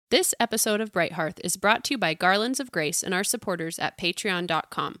This episode of Bright Hearth is brought to you by Garlands of Grace and our supporters at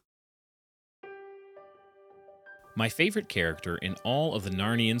patreon.com. My favorite character in all of the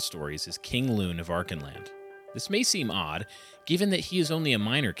Narnian stories is King Lune of Archenland. This may seem odd, given that he is only a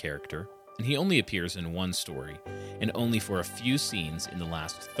minor character, and he only appears in one story, and only for a few scenes in the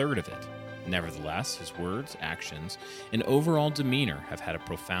last third of it. Nevertheless, his words, actions, and overall demeanor have had a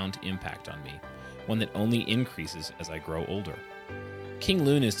profound impact on me, one that only increases as I grow older. King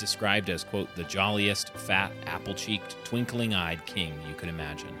Lune is described as, quote, the jolliest, fat, apple-cheeked, twinkling-eyed king you could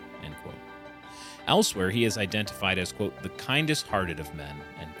imagine, end quote. Elsewhere, he is identified as, quote, the kindest-hearted of men,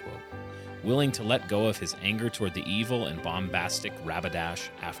 end quote, willing to let go of his anger toward the evil and bombastic Rabadash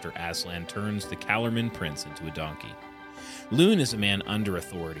after Aslan turns the Calormen prince into a donkey. Lune is a man under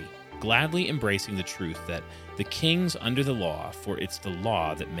authority, gladly embracing the truth that the king's under the law, for it's the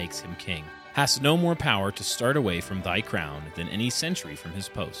law that makes him king, hast no more power to start away from thy crown than any sentry from his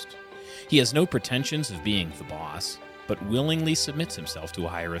post. He has no pretensions of being the boss, but willingly submits himself to a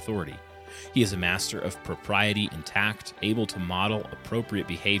higher authority. He is a master of propriety and tact, able to model appropriate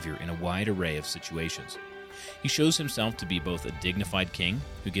behavior in a wide array of situations. He shows himself to be both a dignified king,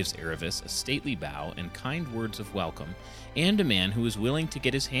 who gives Aravis a stately bow and kind words of welcome, and a man who is willing to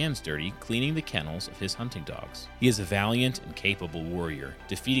get his hands dirty cleaning the kennels of his hunting dogs. He is a valiant and capable warrior,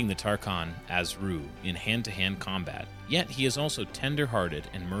 defeating the Tarkhan Azru in hand-to-hand combat, yet he is also tender-hearted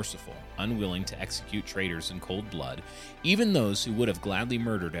and merciful, unwilling to execute traitors in cold blood, even those who would have gladly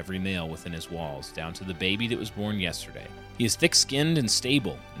murdered every male within his walls, down to the baby that was born yesterday. He is thick-skinned and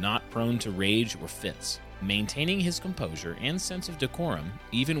stable, not prone to rage or fits, maintaining his composure and sense of decorum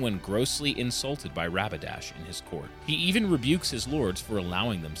even when grossly insulted by Rabadash in his court. He even rebukes his lords for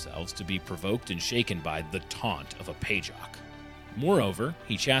allowing themselves to be provoked and shaken by the taunt of a Pajok. Moreover,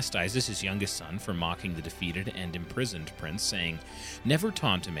 he chastises his youngest son for mocking the defeated and imprisoned prince, saying, "Never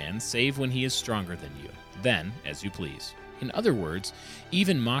taunt a man save when he is stronger than you, then as you please." In other words,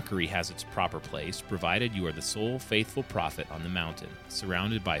 even mockery has its proper place, provided you are the sole faithful prophet on the mountain,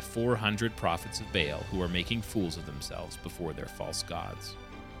 surrounded by 400 prophets of Baal who are making fools of themselves before their false gods.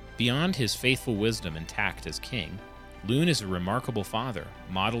 Beyond his faithful wisdom and tact as king, Lune is a remarkable father,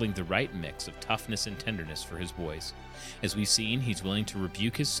 modeling the right mix of toughness and tenderness for his boys. As we've seen, he's willing to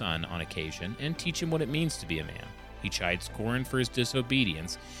rebuke his son on occasion and teach him what it means to be a man. He chides Corin for his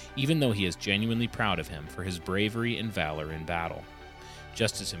disobedience, even though he is genuinely proud of him for his bravery and valor in battle.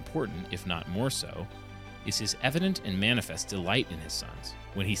 Just as important, if not more so, is his evident and manifest delight in his sons.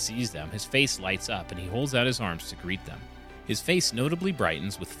 When he sees them, his face lights up and he holds out his arms to greet them. His face notably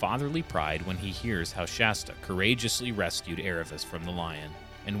brightens with fatherly pride when he hears how Shasta courageously rescued Aravis from the lion.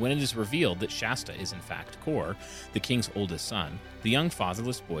 And when it is revealed that Shasta is in fact Kor, the king's oldest son, the young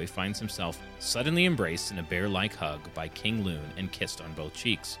fatherless boy finds himself suddenly embraced in a bear-like hug by King Lune and kissed on both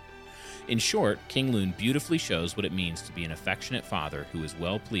cheeks. In short, King Lune beautifully shows what it means to be an affectionate father who is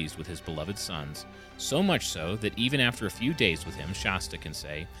well pleased with his beloved sons, so much so that even after a few days with him, Shasta can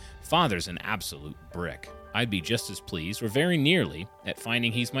say, "Father's an absolute brick. I'd be just as pleased, or very nearly, at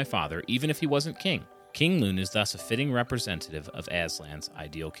finding he's my father, even if he wasn't king." King Lune is thus a fitting representative of Aslan's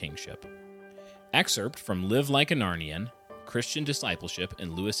ideal kingship. Excerpt from Live Like a Narnian, Christian Discipleship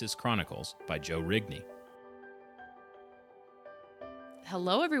in Lewis's Chronicles by Joe Rigney.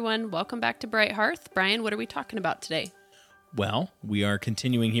 Hello, everyone. Welcome back to Bright Hearth. Brian, what are we talking about today? Well, we are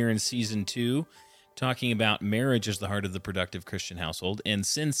continuing here in Season 2, talking about marriage as the heart of the productive Christian household. And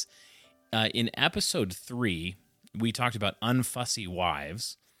since in Episode 3, we talked about unfussy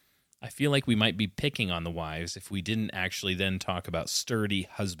wives, I feel like we might be picking on the wives if we didn't actually then talk about sturdy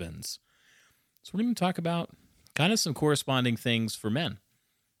husbands. So we're going to talk about kind of some corresponding things for men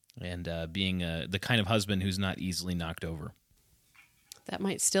and being the kind of husband who's not easily knocked over. That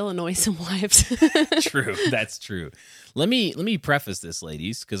might still annoy some wives. True, that's true. Let me preface this,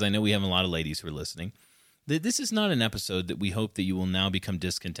 ladies, because I know we have a lot of ladies who are listening. This is not an episode that we hope that you will now become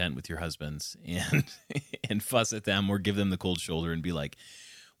discontent with your husbands and fuss at them or give them the cold shoulder and be like,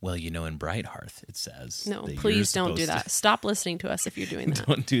 well, you know, in Bright Hearth, it says. No, please don't do that. Stop listening to us if you're doing that.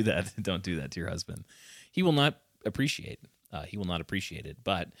 Don't do that. Don't do that to your husband. He will not appreciate it.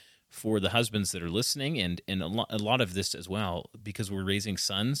 But for the husbands that are listening, and a lot of this as well, because we're raising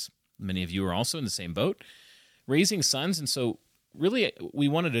sons, many of you are also in the same boat, raising sons. And so really, we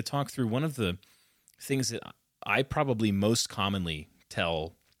wanted to talk through one of the things that I probably most commonly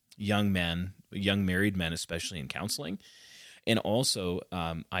tell young men, young married men, especially in counseling. And also,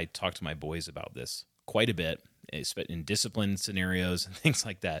 I talk to my boys about this quite a bit in discipline scenarios and things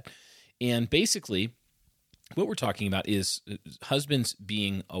like that. And basically, what we're talking about is husbands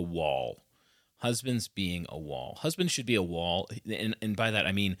being a wall, husbands being a wall. Husbands should be a wall, and by that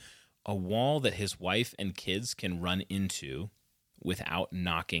I mean a wall that his wife and kids can run into without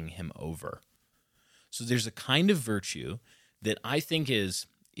knocking him over. So there's a kind of virtue that I think is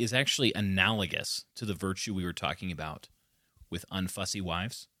actually analogous to the virtue we were talking about with unfussy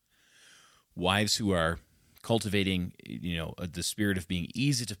wives. Wives who are cultivating, the spirit of being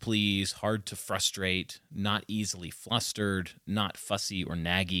easy to please, hard to frustrate, not easily flustered, not fussy or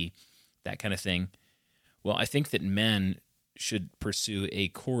naggy, that kind of thing. Well, I think that men should pursue a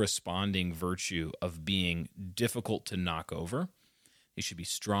corresponding virtue of being difficult to knock over. They should be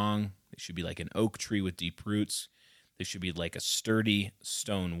strong. They should be like an oak tree with deep roots. They should be like a sturdy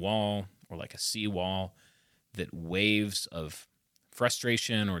stone wall or like a sea wall that waves of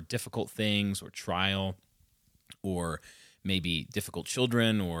frustration or difficult things or trial or maybe difficult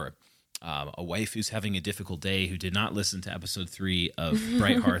children or a wife who's having a difficult day who did not listen to episode 3 of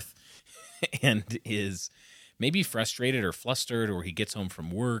Bright Hearth and is maybe frustrated or flustered, or he gets home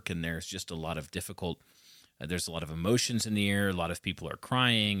from work and there's just a lot of there's a lot of emotions in the air. A lot of people are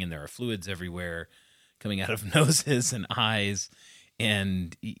crying and there are fluids everywhere coming out of noses and eyes.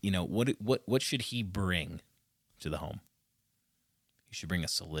 And, what should he bring to the home? He should bring a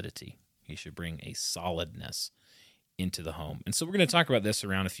solidity. He should bring a solidness into the home. And so we're going to talk about this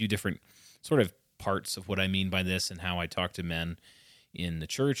around a few different sort of parts of what I mean by this and how I talk to men in the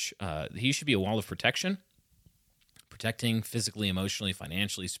church. He should be a wall of protection, protecting physically, emotionally,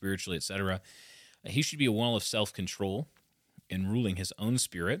 financially, spiritually, etc. He should be a wall of self-control in ruling his own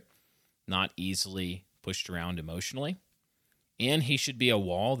spirit, not easily pushed around emotionally. And he should be a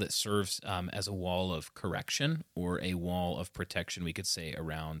wall that serves as a wall of correction or a wall of protection, we could say,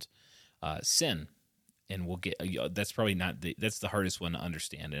 around sin. And we'll get that's probably not that's the hardest one to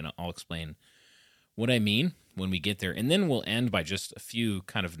understand, and I'll explain what I mean when we get there. And then we'll end by just a few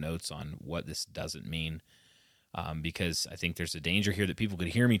kind of notes on what this doesn't mean, because I think there's a danger here that people could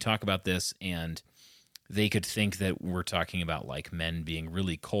hear me talk about this and they could think that we're talking about like men being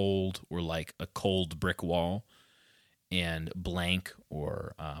really cold or like a cold brick wall and blank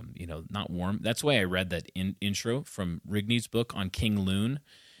or, not warm. That's why I read that intro from Rigney's book on King Loon,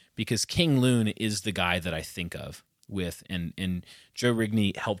 because King Loon is the guy that I think of with, and Joe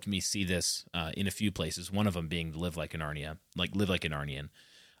Rigney helped me see this in a few places, one of them being Live Like an Narnian,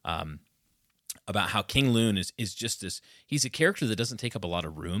 about how King Loon is just this, he's a character that doesn't take up a lot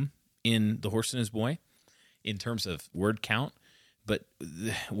of room in The Horse and His Boy in terms of word count, but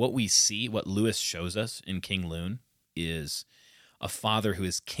what we see, what Lewis shows us in King Loon is a father who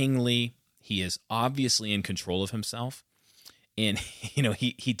is kingly. He is obviously in control of himself, and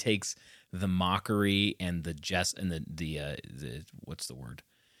he takes the mockery and the jest and the what's the word?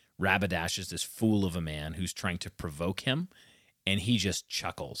 Rabidash is this fool of a man who's trying to provoke him, and he just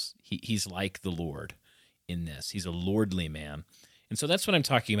chuckles. He's like the Lord in this. He's a lordly man, and so that's what I'm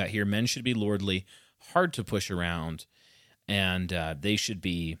talking about here. Men should be lordly, hard to push around, and they should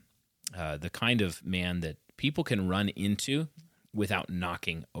be the kind of man that people can run into without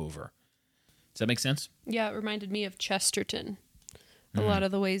knocking over. Does that make sense? Yeah, it reminded me of Chesterton. A lot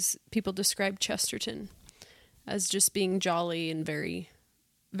of the ways people describe Chesterton as just being jolly and very,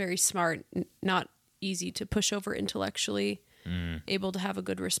 very smart, not easy to push over intellectually, able to have a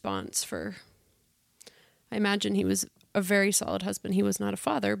good response for... I imagine he was a very solid husband. He was not a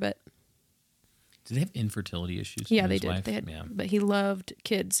father, but... Did they have infertility issues? Yeah, they did. They had, but he loved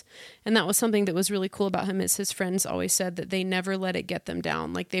kids. And that was something that was really cool about him, is his friends always said that they never let it get them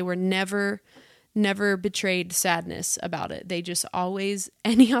down. Like they were never betrayed sadness about it. They just always,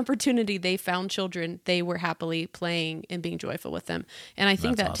 any opportunity they found children, they were happily playing and being joyful with them. And I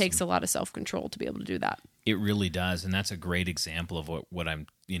think that takes a lot of self-control to be able to do that. It really does. And that's a great example of what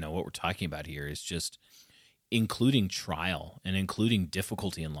we're talking about here is just including trial and including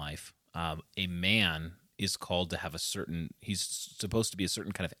difficulty in life. A man is called to have he's supposed to be a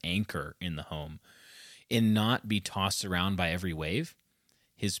certain kind of anchor in the home and not be tossed around by every wave.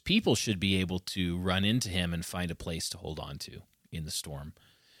 His people should be able to run into him and find a place to hold on to in the storm.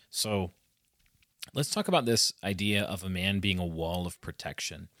 So let's talk about this idea of a man being a wall of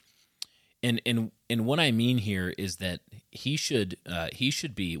protection. And what I mean here is that he should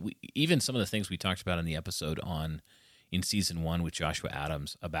be, even some of the things we talked about in the episode in season 1 with Joshua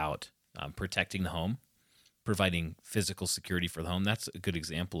Adams about protecting the home, providing physical security for the home. That's a good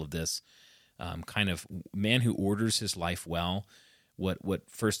example of this kind of man who orders his life well. What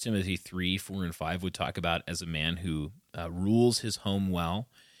 1 Timothy 3, 4, and 5 would talk about as a man who rules his home well.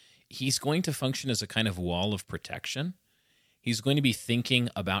 He's going to function as a kind of wall of protection. He's going to be thinking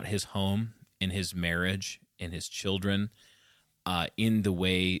about his home and his marriage and his children in the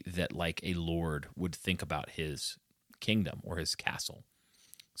way that like a lord would think about his kingdom or his castle.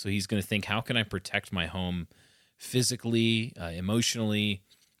 So he's going to think, how can I protect my home physically, emotionally,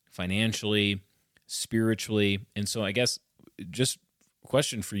 financially, spiritually? And so I guess just a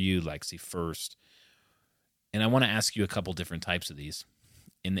question for you, Lexi, first. And I want to ask you a couple different types of these.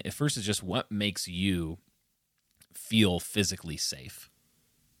 And the first is just, what makes you feel physically safe?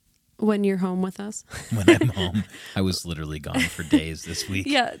 When you're home with us. When I'm home. I was literally gone for days this week.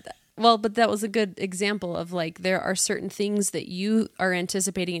 Yeah. Well, but that was a good example of like, there are certain things that you are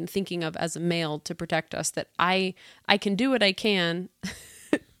anticipating and thinking of as a male to protect us that I can do what I can.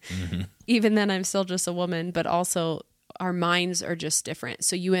 Mm-hmm. Even then I'm still just a woman, but also our minds are just different.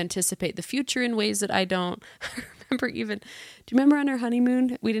 So you anticipate the future in ways that I don't. I remember do you remember on our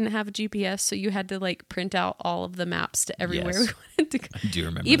honeymoon, we didn't have a GPS, so you had to like print out all of the maps to everywhere we wanted to go. I do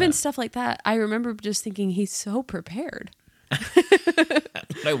remember even that. Stuff like that. I remember just thinking, he's so prepared.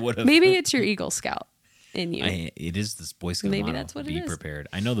 I would have. Maybe it's your Eagle Scout in you. It is this Boy Scout Maybe motto, that's what it be is. prepared.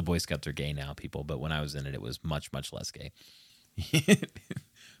 I know the Boy Scouts are gay now, people, but when I was in it, it was much, much less gay.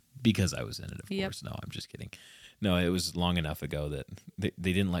 Because I was in it, of course. No, I'm just kidding. No, it was long enough ago that they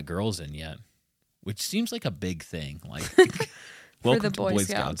didn't let girls in yet, which seems like a big thing. Like, For the Boy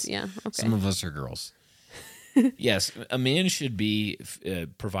Scouts. Yeah, okay. Some of us are girls. Yes, a man should be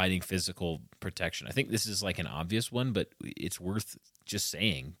providing physical protection. I think this is like an obvious one, but it's worth just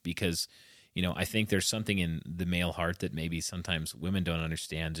saying because, I think there's something in the male heart that maybe sometimes women don't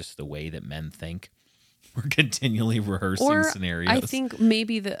understand, just the way that men think. We're continually rehearsing scenarios. I think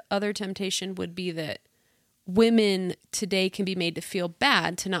maybe the other temptation would be that women today can be made to feel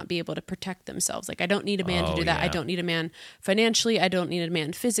bad to not be able to protect themselves. Like, I don't need a man to do that. Yeah. I don't need a man financially. I don't need a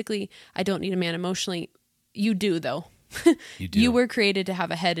man physically. I don't need a man emotionally. You do, though. You do. You were created to have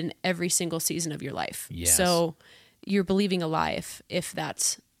a head in every single season of your life. Yes. So you're believing a lie if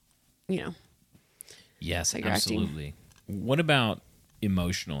that's, Yes, like absolutely. What about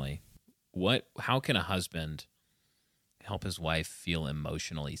emotionally? How can a husband help his wife feel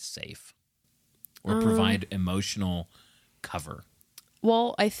emotionally safe or provide emotional cover?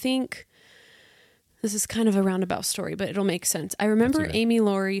 Well, I think this is kind of a roundabout story, but it'll make sense. I remember Amy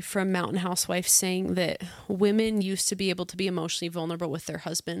Laurie from Mountain Housewife saying that women used to be able to be emotionally vulnerable with their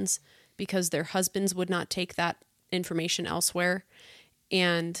husbands because their husbands would not take that information elsewhere.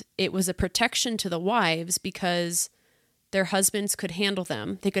 And it was a protection to the wives because their husbands could handle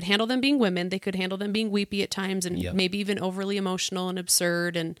them. They could handle them being women. They could handle them being weepy at times and maybe even overly emotional and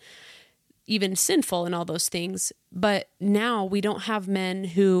absurd and even sinful and all those things. But now we don't have men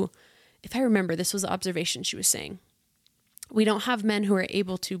who, if I remember, this was the observation she was saying, we don't have men who are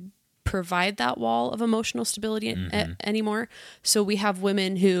able to provide that wall of emotional stability anymore. So we have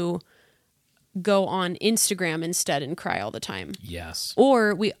women who go on Instagram instead and cry all the time. Yes.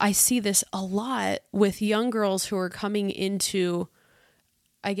 Or I see this a lot with young girls who are coming into,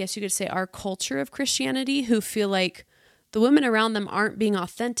 I guess you could say, our culture of Christianity, who feel like the women around them aren't being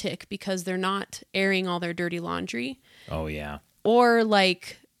authentic because they're not airing all their dirty laundry. Oh, yeah. Or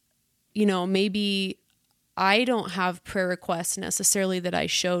like, maybe I don't have prayer requests necessarily that I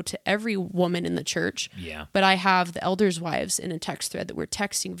show to every woman in the church. Yeah. But I have the elders' wives in a text thread that we're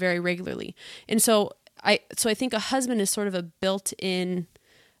texting very regularly. And so I think a husband is sort of a built-in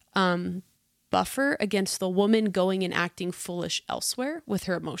buffer against the woman going and acting foolish elsewhere with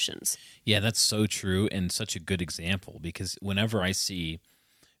her emotions. Yeah, that's so true and such a good example because whenever I see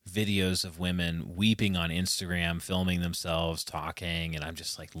videos of women weeping on Instagram, filming themselves, talking, and I'm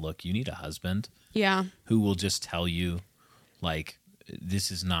just like, look, you need a husband. Yeah. Who will just tell you, like, this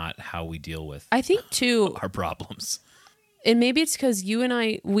is not how we deal with I think too our problems. And maybe it's because you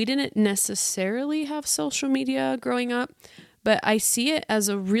and we didn't necessarily have social media growing up, but I see it as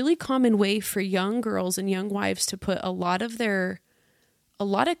a really common way for young girls and young wives to put a lot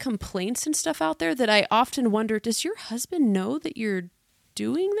of complaints and stuff out there that I often wonder, does your husband know that you're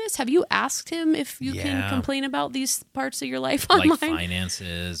doing this? Have you asked him if you can complain about these parts of your life online? Like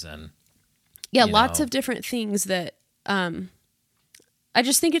finances and... lots of different things that I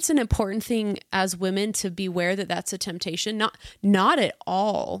just think it's an important thing as women to beware that that's a temptation. Not at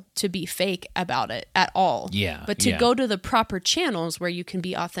all to be fake about it at all. Yeah. But to go to the proper channels where you can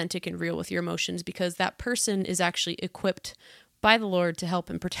be authentic and real with your emotions because that person is actually equipped by the Lord to help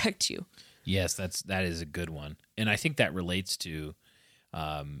and protect you. Yes, that is a good one. And I think that relates to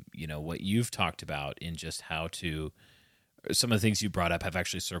what you've talked about in just how to... Some of the things you brought up have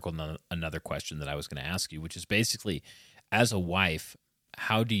actually circled another question that I was going to ask you, which is basically, as a wife,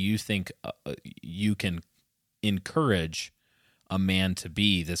 how do you think you can encourage a man to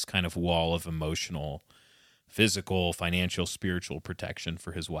be this kind of wall of emotional physical, financial, spiritual protection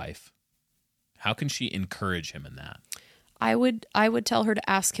for his wife. How can she encourage him in that? I would tell her to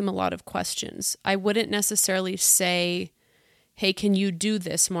ask him a lot of questions. I wouldn't necessarily say, hey, can you do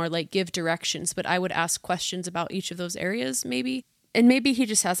this more, like give directions, but I would ask questions about each of those areas maybe. And maybe he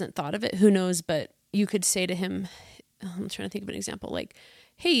just hasn't thought of it, who knows, but you could say to him, I'm trying to think of an example, like,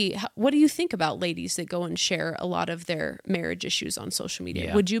 hey, what do you think about ladies that go and share a lot of their marriage issues on social media?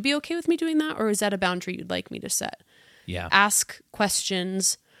 Yeah. Would you be okay with me doing that? Or is that a boundary you'd like me to set? Yeah. Ask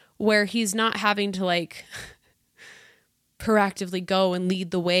questions where he's not having to like proactively go and lead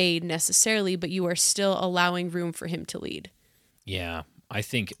the way necessarily, but you are still allowing room for him to lead. Yeah. I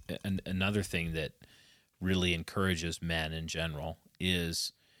think another thing that really encourages men in general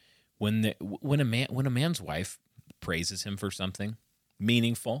is when a man's wife praises him for something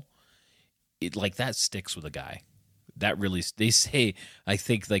meaningful, it like that sticks with a guy. That really, they say, I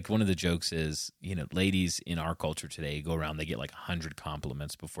think like one of the jokes is, ladies in our culture today go around, they get like 100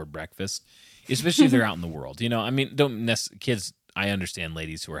 compliments before breakfast, especially if they're out in the world. Kids, I understand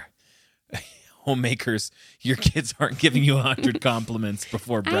ladies who are homemakers, your kids aren't giving you 100 compliments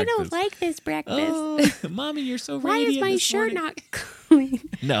before breakfast. I don't like this breakfast. Oh, Mommy, you're so Why radiant is my this shirt morning. not clean?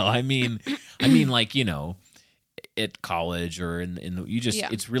 No, I mean like, at college or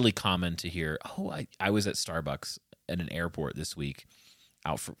it's really common to hear, I was at Starbucks at an airport this week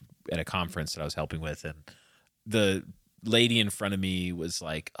at a conference that I was helping with, and the lady in front of me was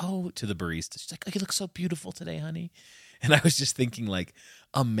like, to the barista, she's like, "Oh, you look so beautiful today, honey." And I was just thinking, like,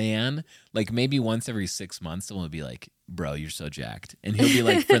 a man, like maybe once every 6 months, someone would be like, "Bro, you're so jacked," and he'll be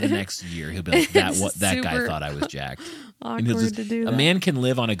like, for the next year, he'll be like, that guy thought I was jacked. Awkward to do that. A man can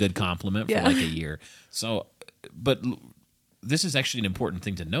live on a good compliment for like a year. So, but this is actually an important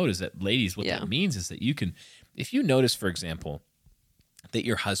thing to note, is that, ladies, what that means is that you can, if you notice, for example, that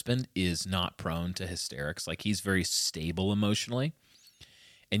your husband is not prone to hysterics, like he's very stable emotionally,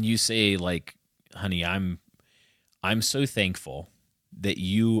 and you say, like, "Honey, I'm so thankful that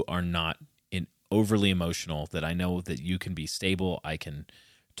you are not overly emotional, that I know that you can be stable. I can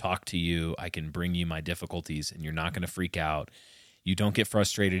talk to you. I can bring you my difficulties, and you're not going to freak out. You don't get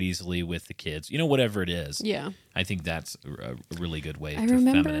frustrated easily with the kids." Whatever it is. Yeah. I think that's a really good way to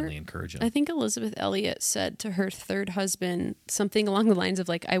remember, femininely encourage him. I think Elizabeth Elliot said to her third husband something along the lines of,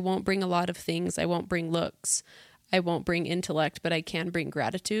 like, I won't bring a lot of things. I won't bring looks. I won't bring intellect, but I can bring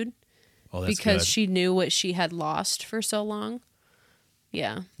gratitude. Oh, that's because good. she knew what she had lost for so long.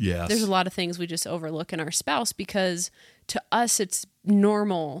 Yeah. Yes. There's a lot of things we just overlook in our spouse because to us it's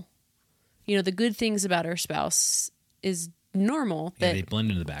normal. The good things about our spouse is normal. That they blend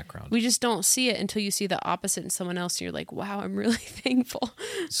into the background. We just don't see it until you see the opposite in someone else, and you're like, wow, I'm really thankful.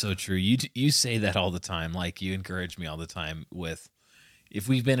 So true. You say that all the time. Like, you encourage me all the time with, if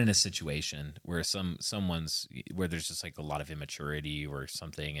we've been in a situation where where there's just like a lot of immaturity or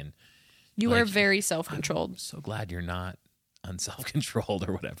something, and you like, are very self-controlled. I'm so glad you're not unself-controlled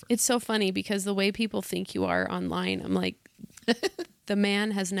or whatever. It's so funny because the way people think you are online, I'm like, the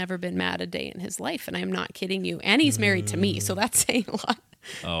man has never been mad a day in his life, and I'm not kidding you. And he's married to me, so that's saying a lot.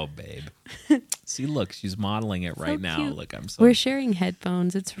 Oh, babe. See, look, she's modeling it right now. Cute. Look, I'm so... We're sharing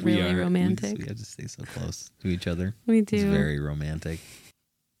headphones. It's really romantic. We have to stay so close to each other. We do. It's very romantic.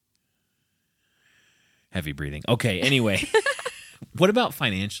 Heavy breathing. Okay, anyway. What about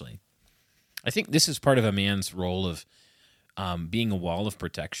financially? I think this is part of a man's role of being a wall of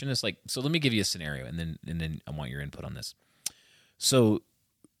protection. It's like, so let me give you a scenario, and then I want your input on this. So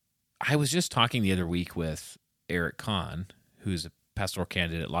I was just talking the other week with Eric Kahn, who's a pastoral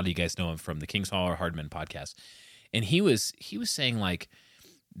candidate. A lot of you guys know him from the King's Hall or Hardman podcast. And he was saying, like,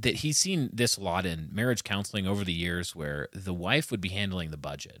 that he's seen this a lot in marriage counseling over the years, where the wife would be handling the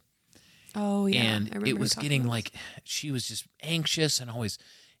budget. Oh, yeah. And it was getting like, she was just anxious and always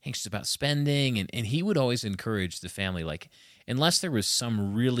anxious about spending. And he would always encourage the family, like, unless there was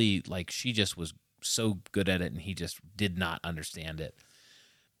some really, like, she just was so good at it and he just did not understand it,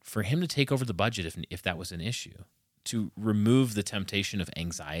 for him to take over the budget if that was an issue, to remove the temptation of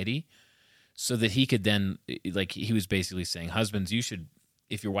anxiety, so that he could then, like, he was basically saying, husbands, you should,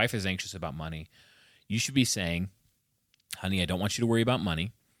 if your wife is anxious about money, you should be saying, "Honey, I don't want you to worry about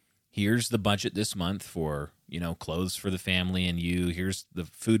money. Here's the budget this month for, clothes for the family and you. Here's the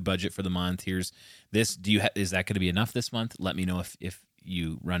food budget for the month. Here's this. Is that going to be enough this month? Let me know if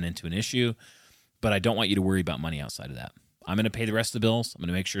you run into an issue. But I don't want you to worry about money outside of that. I'm going to pay the rest of the bills. I'm going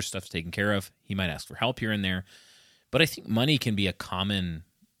to make sure stuff's taken care of." He might ask for help here and there. But I think money can be a common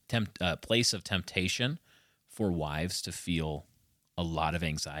place of temptation for wives to feel a lot of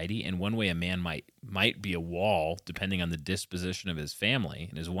anxiety. And one way a man might be a wall, depending on the disposition of his family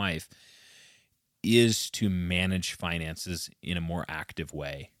and his wife, is to manage finances in a more active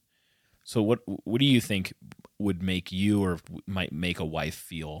way. So what do you think would make you or might make a wife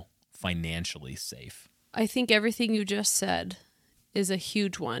feel financially safe? I think everything you just said is a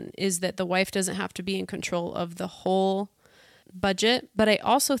huge one, is that the wife doesn't have to be in control of the whole budget. But I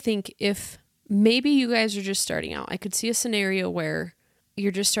also think if maybe you guys are just starting out, I could see a scenario where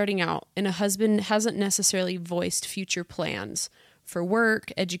you're just starting out and a husband hasn't necessarily voiced future plans for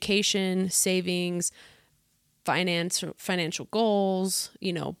work, education, savings, financial goals,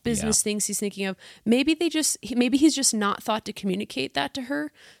 business things he's thinking of. Maybe he's just not thought to communicate that to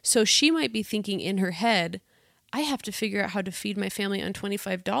her. So she might be thinking in her head, I have to figure out how to feed my family on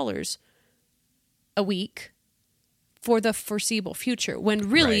 $25 a week for the foreseeable future, when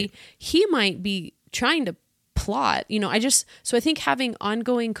really he might be trying to plot, so I think having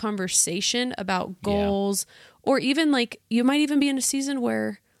ongoing conversation about goals, or even like you might even be in a season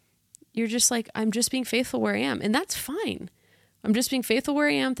where you're just like, I'm just being faithful where I am. And that's fine. I'm just being faithful where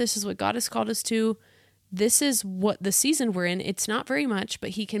I am. This is what God has called us to. This is what the season we're in. It's not very much, but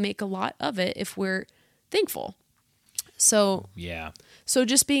he can make a lot of it if we're thankful. So, so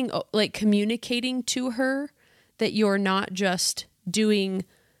just being like communicating to her that you're not just doing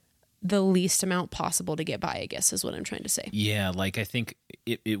the least amount possible to get by, I guess is what I'm trying to say. Yeah. Like I think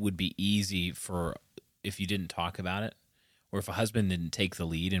it would be easy if you didn't talk about it, or if a husband didn't take the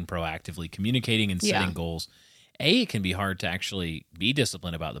lead in proactively communicating and setting goals. It can be hard to actually be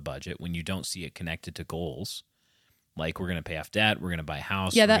disciplined about the budget when you don't see it connected to goals. Like, we're going to pay off debt, we're going to buy a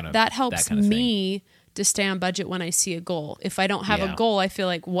house. Yeah, that helps me to stay on budget when I see a goal. If I don't have a goal, I feel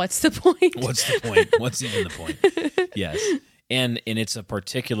like, what's the point? What's the point? What's even the point? Yes. And it's a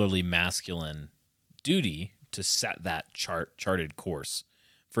particularly masculine duty to set that charted course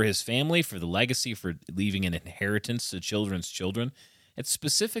for his family, for the legacy, for leaving an inheritance to children's children. It's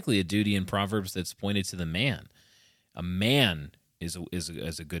specifically a duty in Proverbs that's pointed to the man. A man is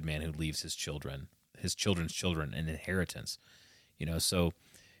a good man who leaves his children's children, an inheritance. So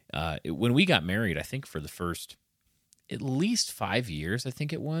when we got married, I think for the first at least 5 years, I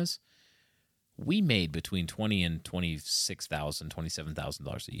think it was, we made between $20,000 and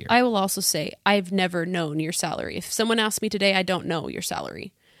 $27,000 a year. I will also say I've never known your salary. If someone asked me today, I don't know your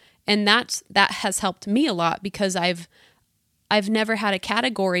salary. And that has helped me a lot, because I've never had a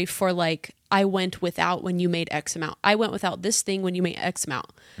category for like, I went without when you made X amount. I went without this thing when you made X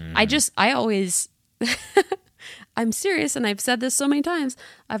amount. I always, I'm serious, and I've said this so many times,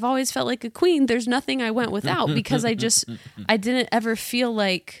 I've always felt like a queen. There's nothing I went without, because I didn't feel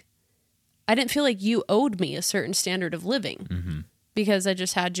like you owed me a certain standard of living, because I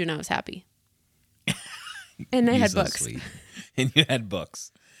just had you and I was happy. And I had books. Sweet. And you had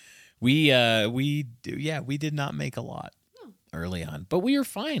books. We did not make a lot early on, but we were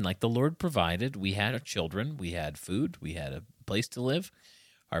fine. Like, the Lord provided. We had our children, we had food, we had a place to live.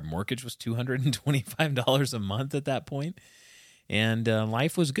 Our mortgage was $225 a month at that point, and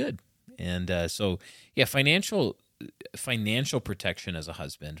life was good. And financial protection as a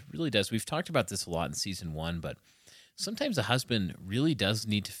husband really does. We've talked about this a lot in season 1, but sometimes a husband really does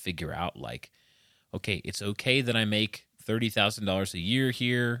need to figure out, like, okay, it's okay that I make $30,000 a year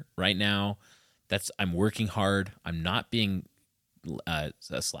here right now. I'm working hard. I'm not being a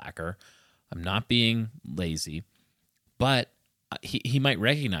slacker. I'm not being lazy. But he might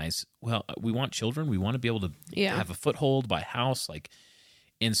recognize, well, we want children. We want to be able to have a foothold, buy a house,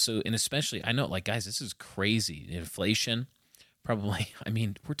 and especially, I know, like, guys, this is crazy. Inflation, probably,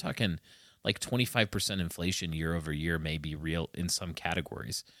 we're talking like 25% inflation year over year may be real in some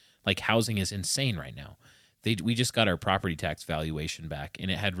categories. Like, housing is insane right now. We just got our property tax valuation back, and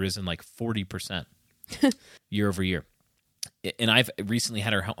it had risen like 40% year over year. And I've recently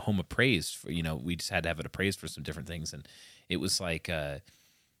had our home appraised. We just had to have it appraised for some different things, and it was like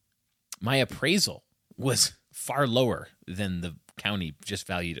my appraisal was far lower than the county just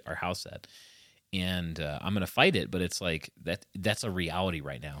valued our house at. And I'm going to fight it, but it's like that's a reality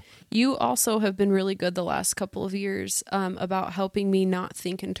right now. You also have been really good the last couple of years about helping me not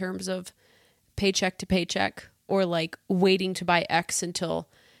think in terms of paycheck to paycheck, or like waiting to buy X until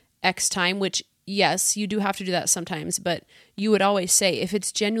X time, which, yes, you do have to do that sometimes, but you would always say, if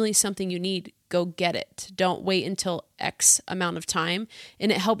it's genuinely something you need, go get it. Don't wait until X amount of time.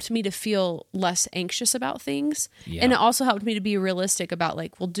 And it helped me to feel less anxious about things. Yeah. And it also helped me to be realistic about,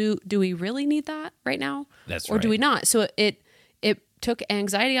 like, well, do we really need that right now? That's or do we not? So it took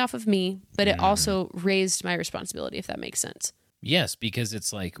anxiety off of me, but it also raised my responsibility, if that makes sense. Yes, because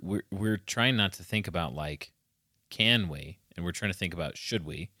it's like we're trying not to think about, like, can we? And we're trying to think about, should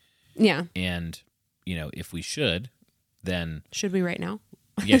we? Yeah. And, if we should, then... Should we right now?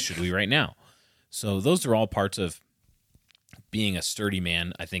 Yeah, should we right now? So those are all parts of being a sturdy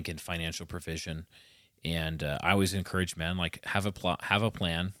man, I think, in financial provision. And I always encourage men, like, have a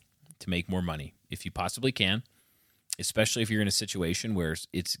plan to make more money if you possibly can, especially if you're in a situation where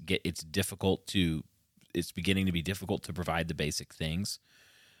it's beginning to be difficult to provide the basic things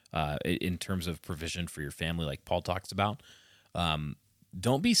in terms of provision for your family, like Paul talks about.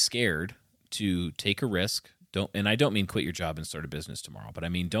 Don't be scared to take a risk. And I don't mean quit your job and start a business tomorrow, but I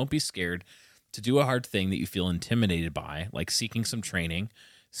mean, don't be scared to do a hard thing that you feel intimidated by, like seeking some training,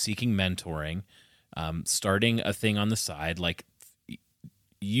 seeking mentoring, starting a thing on the side. Like,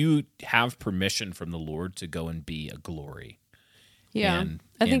 you have permission from the Lord to go and be a glory. Yeah.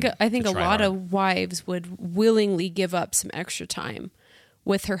 I think a lot of wives would willingly give up some extra time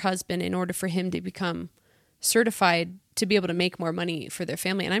with her husband in order for him to become certified to be able to make more money for their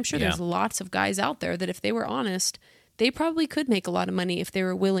family. And I'm sure there's lots of guys out there that if they were honest, they probably could make a lot of money if they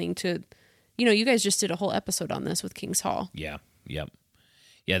were willing to. You guys just did a whole episode on this with King's Hall. Yeah. Yep.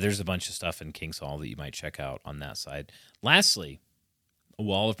 Yeah, there's a bunch of stuff in King's Hall that you might check out on that side. Lastly, a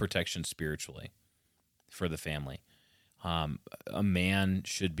wall of protection spiritually for the family. A man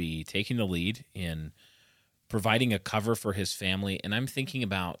should be taking the lead in providing a cover for his family. And I'm thinking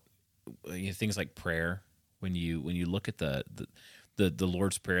about things like prayer. When you look at the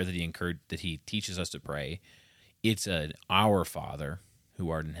Lord's Prayer that he teaches us to pray, it's an Our Father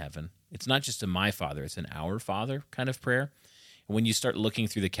who art in heaven. It's not just a my Father, it's an Our Father kind of prayer. And when you start looking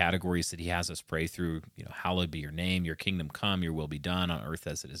through the categories that he has us pray through, hallowed be your name, your kingdom come, your will be done on earth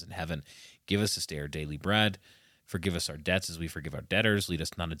as it is in heaven. Give us this day our daily bread. Forgive us our debts as we forgive our debtors. Lead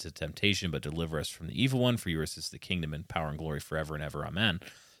us not into temptation, but deliver us from the evil one. For yours is the kingdom and power and glory forever and ever. Amen.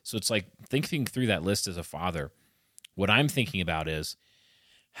 So it's like thinking through that list as a father. What I'm thinking about is,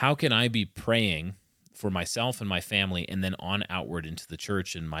 how can I be praying for myself and my family and then on outward into the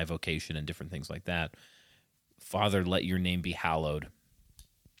church and my vocation and different things like that? Father, let your name be hallowed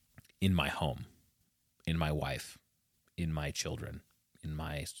in my home, in my wife, in my children, in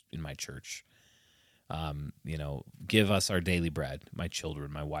my church. Give us our daily bread, my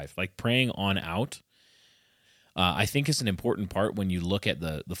children, my wife. Like, praying on out, I think is an important part when you look at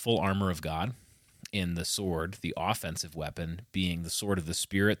the full armor of God in the sword, the offensive weapon being the sword of the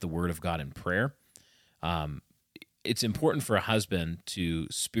Spirit, the word of God, and prayer. It's important for a husband to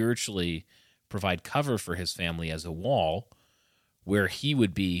spiritually provide cover for his family as a wall where he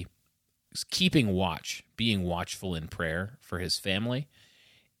would be keeping watch, being watchful in prayer for his family.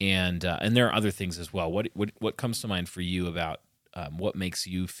 And there are other things as well. What comes to mind for you about what makes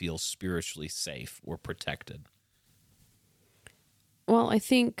you feel spiritually safe or protected? Well, I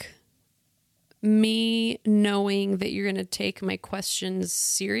think me knowing that you're going to take my questions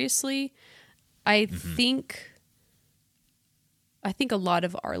seriously, I think a lot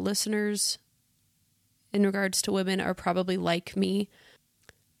of our listeners in regards to women are probably like me.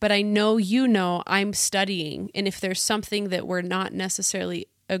 But I know I'm studying, and if there's something that we're not necessarily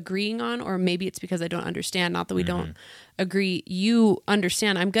agreeing on, or maybe it's because I don't understand, not that we don't agree, you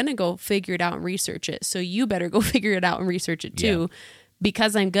understand, I'm going to go figure it out and research it. So you better go figure it out and research it too,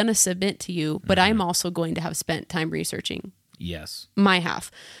 because I'm going to submit to you, but I'm also going to have spent time researching my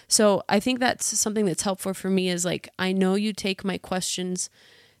half. So I think that's something that's helpful for me is, like, I know you take my questions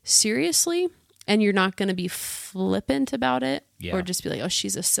seriously and you're not going to be flippant about it or just be like, oh,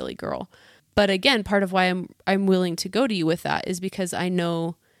 she's a silly girl. But again, part of why I'm willing to go to you with that is because I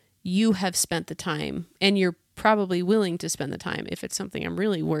know you have spent the time, and you're probably willing to spend the time if it's something I'm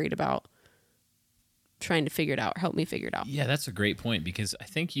really worried about trying to figure it out, help me figure it out. Yeah, that's a great point, because I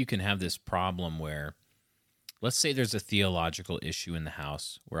think you can have this problem where, let's say there's a theological issue in the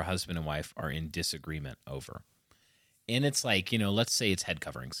house where a husband and wife are in disagreement over. And it's like, let's say it's head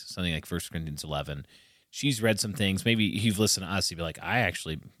coverings, something like 1 Corinthians 11. She's read some things. Maybe you've listened to us. You'd be like, I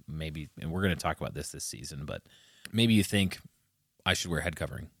actually maybe, and we're going to talk about this season, but maybe you think I should wear head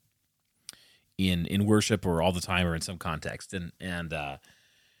covering in worship or all the time or in some context. And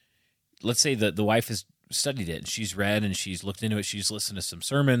let's say that the wife has studied it and she's read and she's looked into it. She's listened to some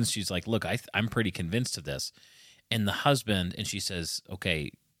sermons. She's like, look, I'm pretty convinced of this. And the husband, and she says,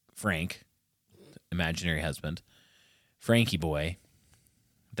 okay, Frank, imaginary husband, Frankie boy,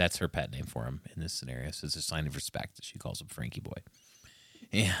 that's her pet name for him in this scenario. So it's a sign of respect that she calls him Frankie boy.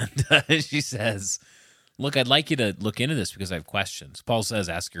 And she says, look, I'd like you to look into this because I have questions. Paul says,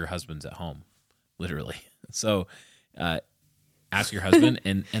 ask your husbands at home, literally. So ask your husband,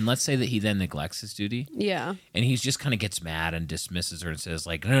 and let's say that he then neglects his duty. Yeah. And he just kind of gets mad and dismisses her and says,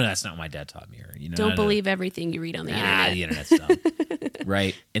 like, no, that's not what my dad taught me. Or, don't believe everything you read on the internet. The internet's dumb.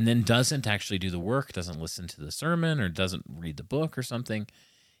 Right? And then doesn't actually do the work, doesn't listen to the sermon, or doesn't read the book or something.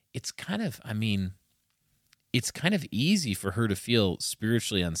 it's kind of, it's kind of easy for her to feel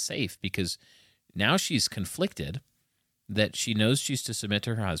spiritually unsafe because now she's conflicted that she knows she's to submit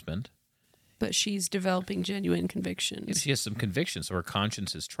to her husband. But she's developing genuine convictions. She has some convictions, so her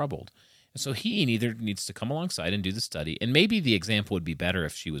conscience is troubled. And so he either needs to come alongside and do the study, and maybe the example would be better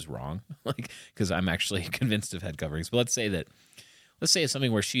if she was wrong, because I'm actually convinced of head coverings. But let's say it's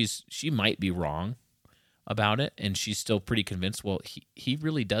something where she might be wrong about it, and she's still pretty convinced. Well, he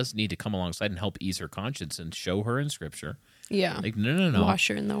really does need to come alongside and help ease her conscience and show her in Scripture. Yeah, no, wash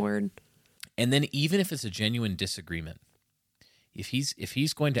her in the Word. And then even if it's a genuine disagreement, if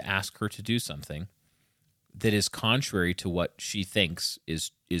he's going to ask her to do something that is contrary to what she thinks is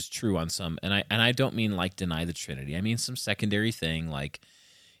true on some, and I don't mean like deny the Trinity. I mean some secondary thing like,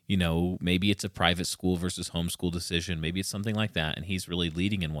 maybe it's a private school versus homeschool decision. Maybe it's something like that, and he's really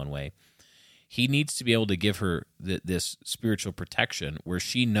leading in one way. He needs to be able to give her this spiritual protection where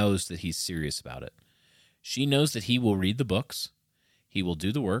she knows that he's serious about it. She knows that he will read the books, he will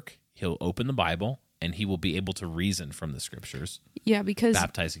do the work, he'll open the Bible, and he will be able to reason from the Scriptures. Yeah, because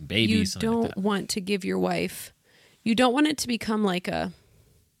baptizing babies. You don't want to give your wife, you don't want it to become like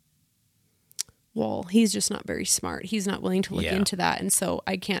well, he's just not very smart. He's not willing to look into that. And so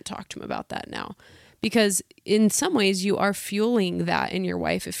I can't talk to him about that now. Because in some ways you are fueling that in your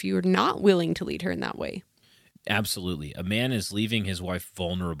wife if you're not willing to lead her in that way. Absolutely. A man is leaving his wife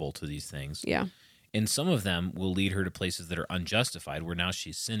vulnerable to these things. Yeah. And some of them will lead her to places that are unjustified where now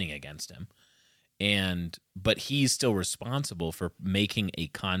she's sinning against him. But he's still responsible for making a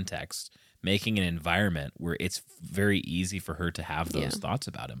context, making an environment where it's very easy for her to have those thoughts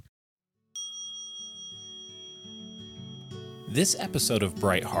about him. This episode of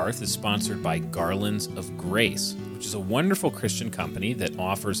Bright Hearth is sponsored by Garlands of Grace, which is a wonderful Christian company that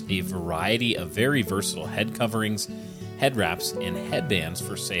offers a variety of very versatile head coverings, head wraps, and headbands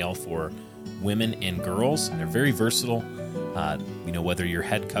for sale for women and girls. They're very versatile. Whether you're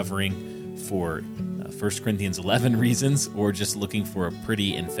head covering for 1 Corinthians 11 reasons or just looking for a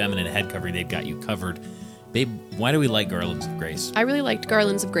pretty and feminine head covering, they've got you covered. Babe, why do we like Garlands of Grace? I really liked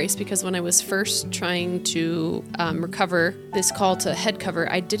Garlands of Grace because when I was first trying to recover this call to head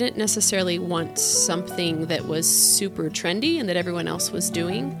cover, I didn't necessarily want something that was super trendy and that everyone else was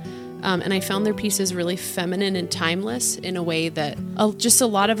doing. And I found their pieces really feminine and timeless in a way that just a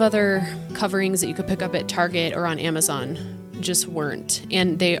lot of other coverings that you could pick up at Target or on Amazon just weren't.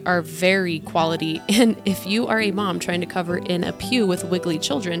 And they are very quality. And if you are a mom trying to cover in a pew with wiggly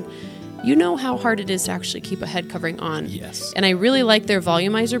children, you know how hard it is to actually keep a head covering on. Yes. And I really like their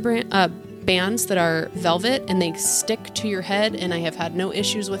volumizer bands that are velvet and they stick to your head, and I have had no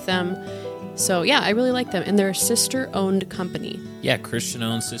issues with them. So yeah, I really like them. And they're a sister-owned company. Yeah,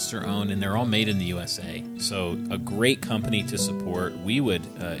 Christian-owned, sister-owned, and they're all made in the USA. So a great company to support. We would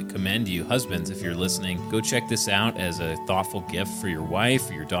commend you, husbands, if you're listening. Go check this out as a thoughtful gift for your wife,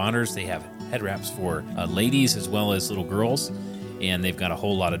 for your daughters. They have head wraps for ladies as well as little girls. And they've got a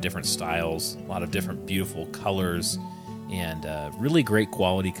whole lot of different styles, a lot of different beautiful colors, and really great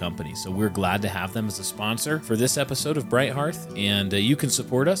quality company. So we're glad to have them as a sponsor for this episode of Bright Hearth, and you can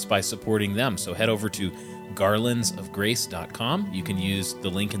support us by supporting them. So head over to garlandsofgrace.com. You can use the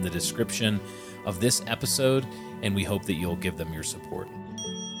link in the description of this episode, and we hope that you'll give them your support.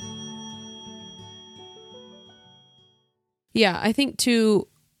 Yeah, I think too,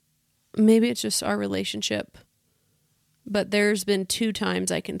 maybe it's just our relationship. But there's been 2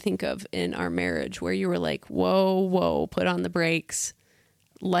 times I can think of in our marriage where you were like, whoa, put on the brakes.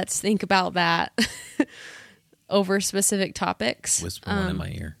 Let's think about that over specific topics. Whisper one in my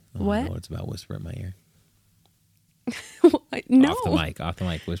ear. What? Know what it's about. Whisper in my ear. No. Off the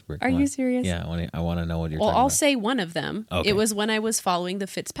mic, whisper. Are you serious? Yeah, I want to know what you're talking about. Well, I'll say one of them. Okay. It was when I was following the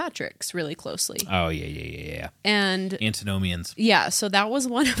Fitzpatricks really closely. Oh, yeah. And Antinomians. Yeah, so that was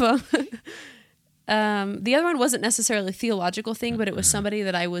one of them. The other one wasn't necessarily a theological thing, but it was somebody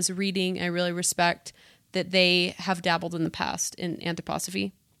that I was reading. I really respect that they have dabbled in the past in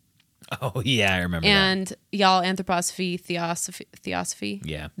anthroposophy. Oh, yeah, I remember and that. Y'all, anthroposophy, theosophy.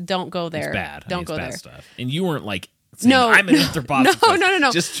 Yeah. Don't go there. It's bad. Don't go it's bad there. Stuff. And you weren't like, saying, no, I'm an anthroposophist.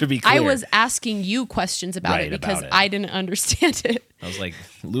 No. Just to be clear. I was asking you questions about it because I didn't understand it. I was like,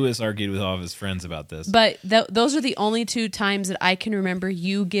 Lewis argued with all of his friends about this. But those are the only 2 times that I can remember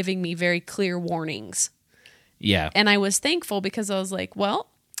you giving me very clear warnings. Yeah. And I was thankful because I was like, well,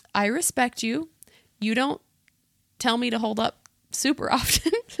 I respect you. You don't tell me to hold up super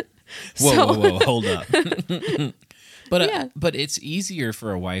often. Whoa, hold up. But it's easier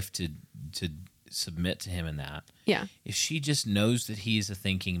for a wife to submit to him in that. Yeah. If she just knows that he's a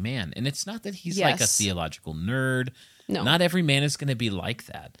thinking man. And it's not that he's like a theological nerd. No. Not every man is going to be like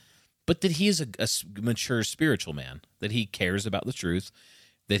that. But that he is a mature spiritual man, that he cares about the truth,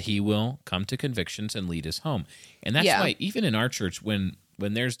 that he will come to convictions and lead us home. And that's why even in our church, when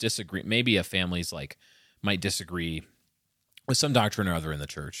there's disagreement, maybe a family's like might disagree with some doctrine or other in the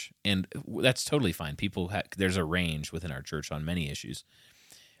church, and that's totally fine. There's a range within our church on many issues.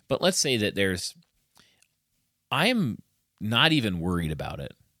 But let's say that I am not even worried about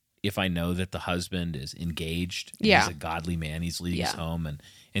it if I know that the husband is engaged, and he's a godly man, he's leading his home, and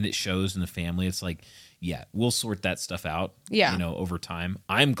it shows in the family. It's like, we'll sort that stuff out, over time.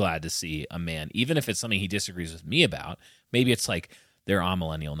 I'm glad to see a man, even if it's something he disagrees with me about, maybe it's like they're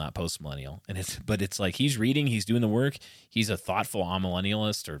amillennial, not post-millennial, but it's like he's reading, he's doing the work, he's a thoughtful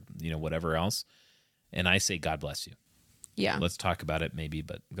amillennialist or, whatever else, and I say, God bless you. Yeah. Let's talk about it maybe,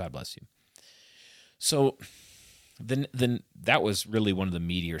 but God bless you. So then that was really one of the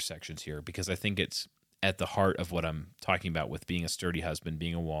meatier sections here, because I think it's at the heart of what I'm talking about with being a sturdy husband,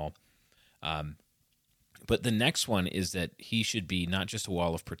 being a wall. But the next one is that he should be not just a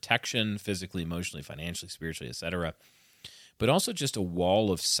wall of protection, physically, emotionally, financially, spiritually, etc., but also just a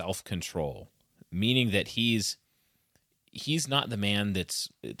wall of self-control, meaning that he's not the man that's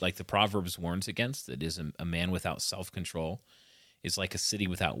like the Proverbs warns against, that is a man without self-control is like a city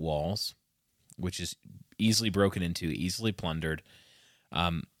without walls, which is easily broken into, easily plundered.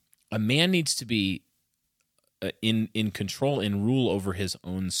 A man needs to be in control and rule over his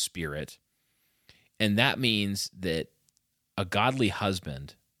own spirit. And that means that a godly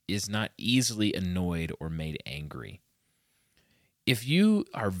husband is not easily annoyed or made angry. If you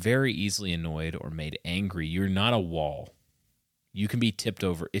are very easily annoyed or made angry, you're not a wall. You can be tipped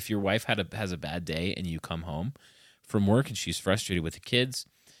over. If your wife has a bad day and you come home from work and she's frustrated with the kids,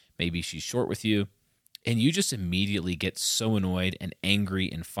 maybe she's short with you, and you just immediately get so annoyed and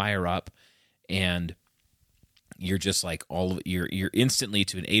angry and fire up, and you're just like you're instantly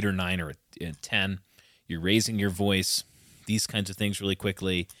to an 8 or 9 or a 10. You're raising your voice, these kinds of things really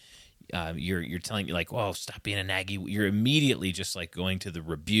quickly. You're telling me like, "Whoa, stop being a naggy." You're immediately just like going to the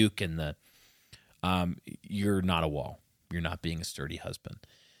rebuke and the. You're not a wall. You're not being a sturdy husband.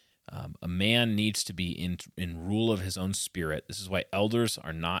 A man needs to be in rule of his own spirit. This is why elders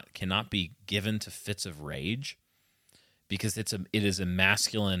cannot be given to fits of rage, because it is a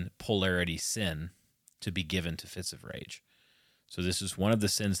masculine polarity sin to be given to fits of rage. So this is one of the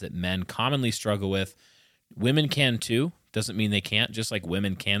sins that men commonly struggle with. Women can too. Doesn't mean they can't. Just like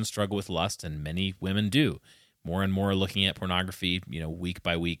women can struggle with lust, and many women do. More and more looking at pornography, week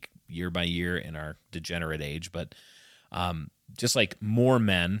by week, year by year in our degenerate age. But just like more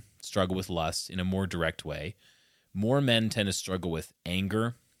men struggle with lust in a more direct way, more men tend to struggle with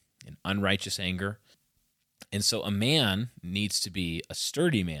anger and unrighteous anger. And so a man needs to be a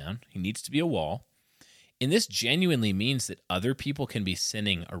sturdy man. He needs to be a wall. And this genuinely means that other people can be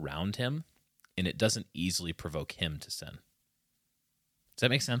sinning around him, and it doesn't easily provoke him to sin. Does that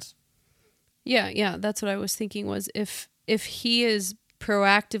make sense? Yeah. That's what I was thinking, was if he is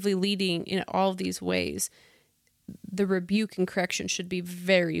proactively leading in all of these ways, the rebuke and correction should be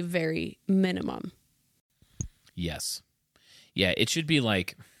very, very minimum. Yes. Yeah, it should be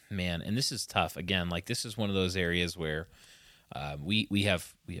like, man, and this is tough. Again, like this is one of those areas where we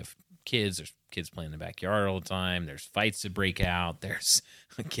have kids. There's kids playing in the backyard all the time. There's fights that break out. There's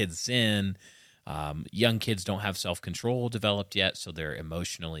kids sin. Young kids don't have self-control developed yet, so they're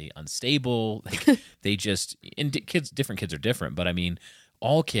emotionally unstable. Different kids are different, but I mean,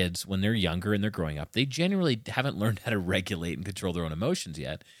 all kids, when they're younger and they're growing up, they generally haven't learned how to regulate and control their own emotions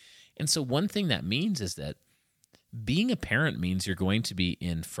yet. And so one thing that means is that being a parent means you're going to be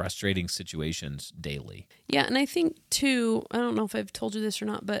in frustrating situations daily. Yeah, and I think too, I don't know if I've told you this or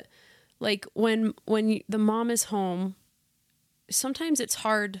not, but like when the mom is home, sometimes it's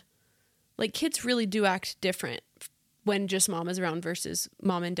hard. Like kids really do act different when just mom is around versus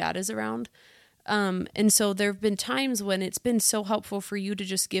mom and dad is around. And so there have been times when it's been so helpful for you to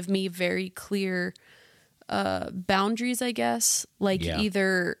just give me very clear boundaries, I guess. Like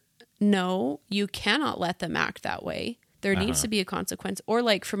either, no, you cannot let them act that way. There needs to be a consequence. Or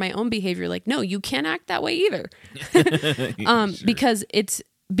like for my own behavior, like, no, you can't act that way either. Sure.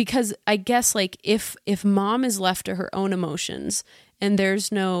 Because I guess like if mom is left to her own emotions and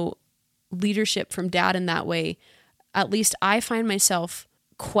there's no leadership from dad in that way, at least I find myself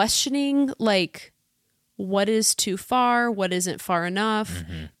questioning like what is too far, what isn't far enough.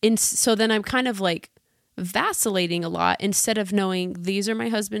 Mm-hmm. And so then I'm kind of like vacillating a lot instead of knowing these are my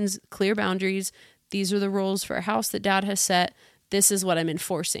husband's clear boundaries. These are the rules for a house that dad has set. This is what I'm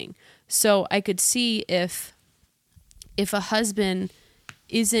enforcing. So I could see if a husband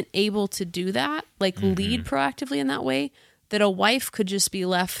isn't able to do that, like lead proactively in that way, that a wife could just be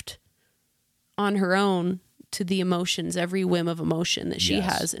left on her own to the emotions, every whim of emotion that she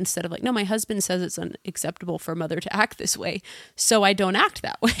has, instead of like, no, my husband says it's unacceptable for a mother to act this way, so I don't act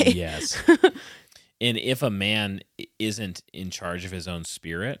that way. Yes. And if a man isn't in charge of his own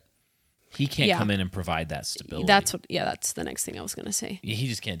spirit, he can't come in and provide that stability. That's the next thing I was going to say. He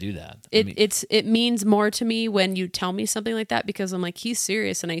just can't do that. It means more to me when you tell me something like that, because I'm like, he's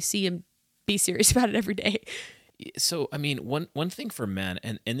serious and I see him be serious about it every day. So, I mean, one thing for men,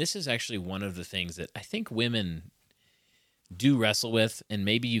 and this is actually one of the things that I think women do wrestle with, and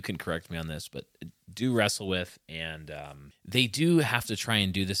maybe you can correct me on this, but do wrestle with, and they do have to try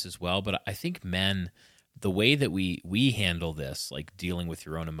and do this as well. But I think men, the way that we handle this, like dealing with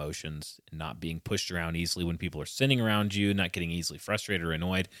your own emotions, not being pushed around easily when people are sitting around you, not getting easily frustrated or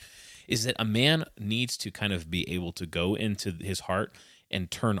annoyed, is that a man needs to kind of be able to go into his heart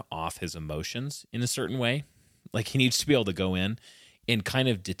and turn off his emotions in a certain way. Like, he needs to be able to go in and kind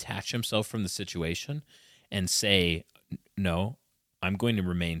of detach himself from the situation and say, no, I'm going to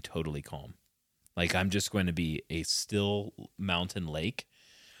remain totally calm. Like, I'm just going to be a still mountain lake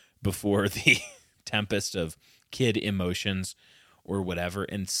before the tempest of kid emotions or whatever.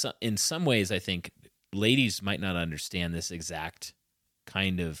 And so, in some ways, I think ladies might not understand this exact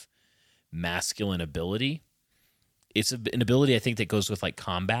kind of masculine ability. It's an ability, I think, that goes with like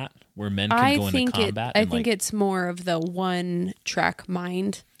combat, where men can go into combat. I think it's more of the one track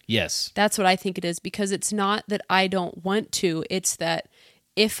mind. Yes. That's what I think it is, because it's not that I don't want to. It's that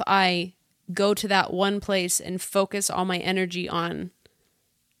if I go to that one place and focus all my energy on,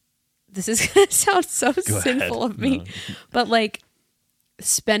 this is going to sound so sinful of me, but like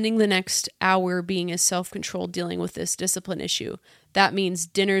spending the next hour being as self-controlled dealing with this discipline issue, that means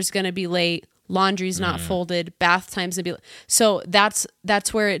dinner's going to be late, laundry's not folded, bath time's going to be, so that's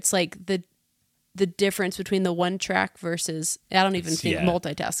where it's like the difference between the one track versus, I don't even think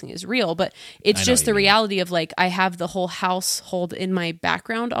multitasking is real, but it's just the reality of like, I have the whole household in my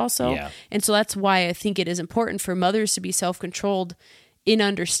background also. Yeah. And so that's why I think it is important for mothers to be self-controlled in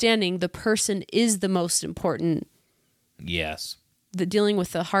understanding the person is the most important. Yes. The dealing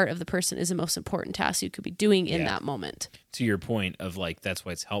with the heart of the person is the most important task you could be doing in that moment. To your point of like, that's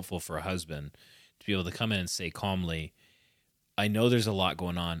why it's helpful for a husband to be able to come in and say calmly, I know there's a lot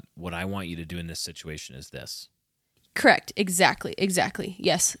going on. What I want you to do in this situation is this. Correct. Exactly.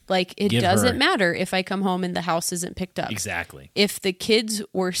 Yes. Like, it doesn't matter if I come home and the house isn't picked up. Exactly. If the kids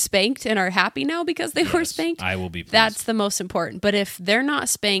were spanked and are happy now because they were spanked, I will be pleased. That's the most important. But if they're not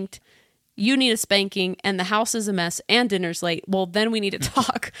spanked, you need a spanking, and the house is a mess and dinner's late, well, then we need to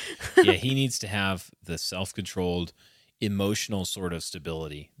talk. Yeah, he needs to have the self-controlled, emotional sort of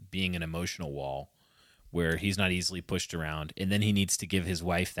stability, being an emotional wall where he's not easily pushed around. And then he needs to give his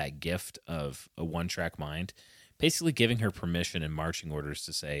wife that gift of a one-track mind, basically giving her permission and marching orders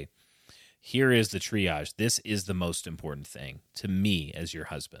to say, here is the triage. This is the most important thing to me as your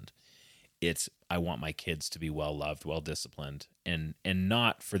husband. It's, I want my kids to be well-loved, well-disciplined, and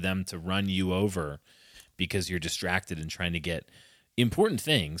not for them to run you over because you're distracted and trying to get important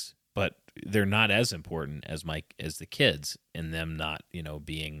things, but they're not as important as the kids, and them not,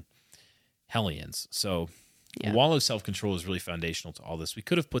 being hellions. So the wall of self-control is really foundational to all this. We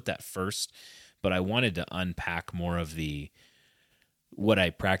could have put that first, but I wanted to unpack more of what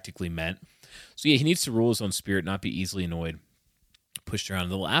I practically meant. So he needs to rule his own spirit, not be easily annoyed, pushed around.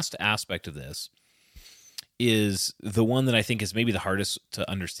 The last aspect of this is the one that I think is maybe the hardest to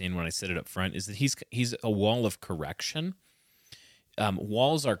understand when I said it up front, is that he's a wall of correction.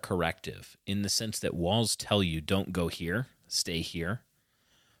 Walls are corrective in the sense that walls tell you, don't go here, stay here.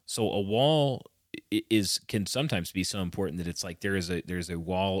 So a wall can sometimes be so important that it's like there's a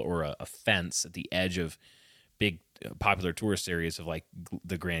wall or a fence at the edge of big popular tourist areas of like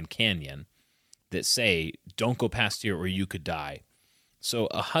the Grand Canyon that say, don't go past here or you could die. So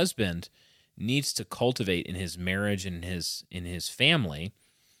a husband needs to cultivate in his marriage and in his family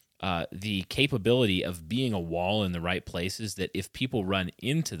the capability of being a wall in the right places, that if people run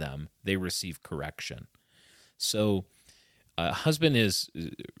into them, they receive correction. So a husband is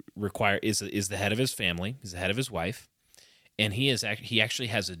the head of his family, he's the head of his wife, and he actually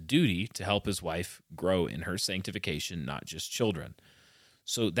has a duty to help his wife grow in her sanctification, not just children.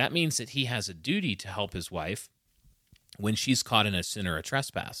 So that means that he has a duty to help his wife when she's caught in a sin or a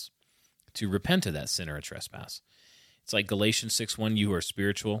trespass, to repent of that sin or a trespass. It's like Galatians 6:1, you who are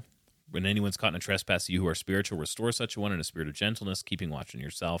spiritual, when anyone's caught in a trespass, you who are spiritual, restore such a one in a spirit of gentleness, keeping watch on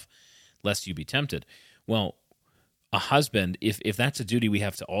yourself, lest you be tempted. Well, a husband, if that's a duty we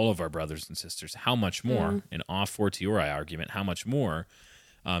have to all of our brothers and sisters, how much more, an off fortiori argument, how much more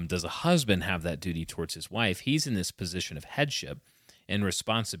does a husband have that duty towards his wife? He's in this position of headship and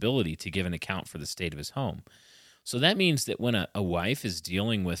responsibility to give an account for the state of his home. So that means that when a wife is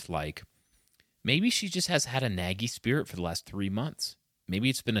dealing with, like, maybe she just has had a naggy spirit for the last 3 months. Maybe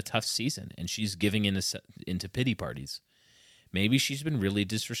it's been a tough season and she's giving into pity parties. Maybe she's been really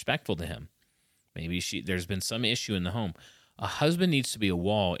disrespectful to him. Maybe there's been some issue in the home. A husband needs to be a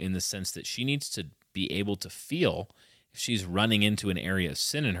wall in the sense that she needs to be able to feel if she's running into an area of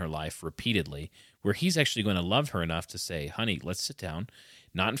sin in her life repeatedly, where he's actually going to love her enough to say, honey, let's sit down,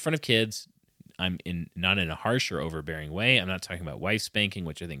 not in front of kids. Not in a harsh or overbearing way. I'm not talking about wife spanking,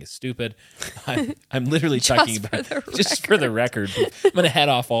 which I think is stupid. I'm literally talking about, just for the record, I'm going to head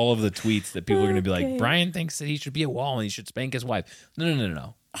off all of the tweets that people are going to be like, Brian thinks that he should be a wall and he should spank his wife.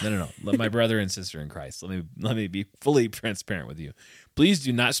 No. Let my brother and sister in Christ, let me be fully transparent with you. Please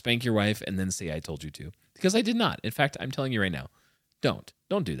do not spank your wife and then say I told you to, because I did not. In fact, I'm telling you right now, don't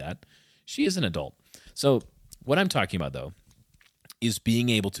do that. She is an adult. So what I'm talking about, though, is being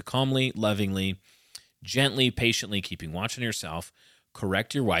able to calmly, lovingly, gently, patiently, keeping watch on yourself,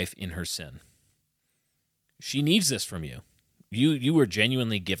 correct your wife in her sin. She needs this from you. You were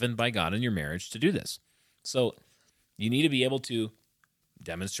genuinely given by God in your marriage to do this. So you need to be able to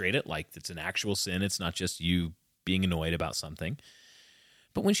demonstrate it like it's an actual sin. It's not just you being annoyed about something.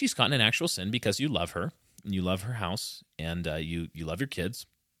 But when she's caught in an actual sin because you love her, and you love her house, and you love your kids,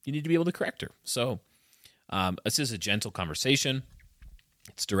 you need to be able to correct her. So this is a gentle conversation.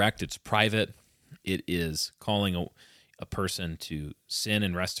 It's direct, it's private. It is calling a person to sin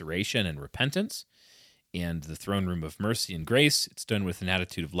and restoration and repentance and the throne room of mercy and grace. It's done with an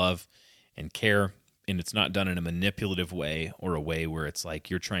attitude of love and care, and it's not done in a manipulative way or a way where it's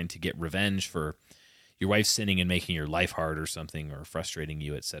like you're trying to get revenge for your wife sinning and making your life hard or something or frustrating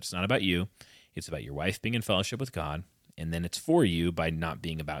you. It's not about you. It's about your wife being in fellowship with God, and then it's for you by not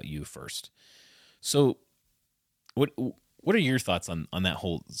being about you first. So what are your thoughts on that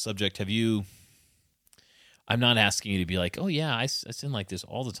whole subject? I'm not asking you to be like, oh yeah, I sin like this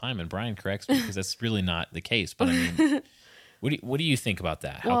all the time and Brian corrects me, because that's really not the case. But I mean, what do you think about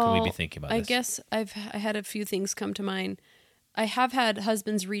that? How can we be thinking about this? I guess I had a few things come to mind. I have had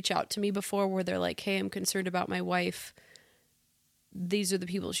husbands reach out to me before where they're like, hey, I'm concerned about my wife. These are the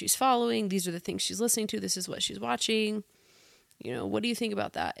people she's following. These are the things she's listening to. This is what she's watching. What do you think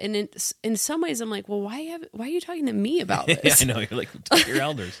about that? And in some ways, I'm like, well, why are you talking to me about this? I know, you're like, talk to your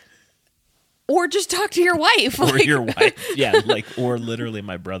elders. Or just talk to your wife. Or your wife. Yeah, or literally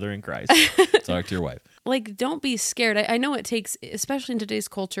my brother in Christ. Talk to your wife. Don't be scared. I know it takes, especially in today's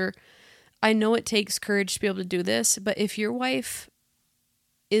culture, I know it takes courage to be able to do this. But if your wife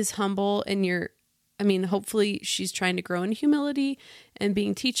is humble and hopefully she's trying to grow in humility and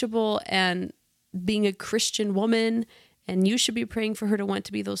being teachable and being a Christian woman, and you should be praying for her to want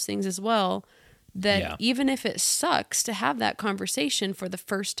to be those things as well, that even if it sucks to have that conversation for the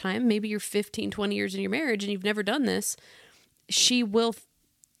first time, maybe you're 15, 20 years in your marriage and you've never done this, she will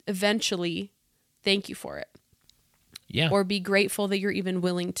eventually thank you for it. Yeah. Or be grateful that you're even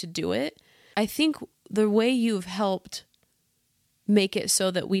willing to do it. I think the way you've helped make it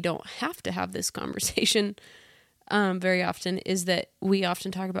so that we don't have to have this conversation very often is that we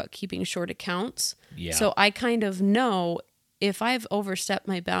often talk about keeping short accounts. Yeah. So I kind of know if I've overstepped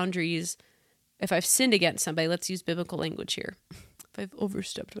my boundaries, if I've sinned against somebody, let's use biblical language here. If I've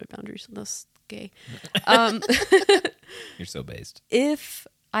overstepped my boundaries, that's gay. You're so based. If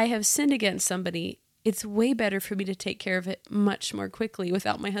I have sinned against somebody, it's way better for me to take care of it much more quickly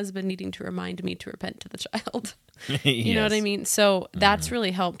without my husband needing to remind me to repent to the child. You know what I mean? So that's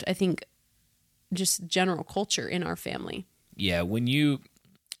really helped, I think, just general culture in our family. Yeah,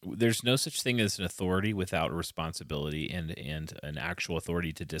 there's no such thing as an authority without a responsibility and an actual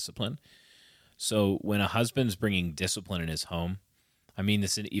authority to discipline. So when a husband's bringing discipline in his home, I mean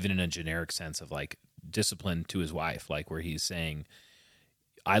this even in a generic sense of like discipline to his wife, like where he's saying,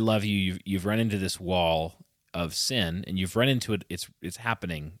 I love you, you've run into this wall of sin and you've run into it, it's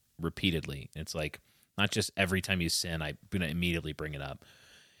happening repeatedly. It's like not just every time you sin, I'm going to immediately bring it up.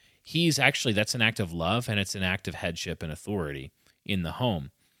 That's an act of love, and it's an act of headship and authority in the home.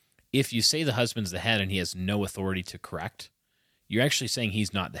 If you say the husband's the head and he has no authority to correct, you're actually saying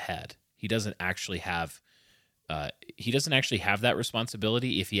he's not the head. He doesn't actually have that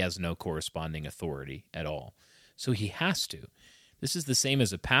responsibility if he has no corresponding authority at all. So he has to. This is the same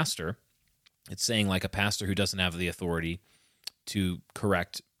as a pastor. It's saying like a pastor who doesn't have the authority to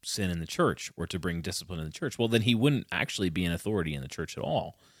correct sin in the church or to bring discipline in the church. Well, then he wouldn't actually be an authority in the church at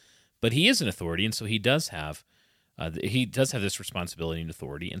all. But he is an authority, and so he does have this responsibility and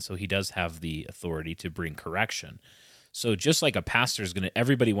authority, and so he does have the authority to bring correction. So just like a pastor is going to,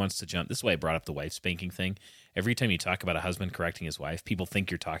 everybody wants to jump. This is why I brought up the wife spanking thing. Every time you talk about a husband correcting his wife, people think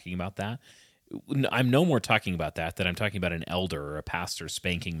you're talking about that. I'm no more talking about that than I'm talking about an elder or a pastor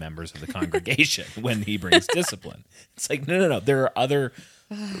spanking members of the congregation when he brings discipline. It's like, no. There are other,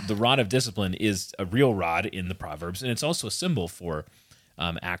 the rod of discipline is a real rod in the Proverbs, and it's also a symbol for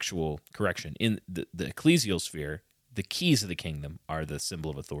actual correction. In the ecclesial sphere, the keys of the kingdom are the symbol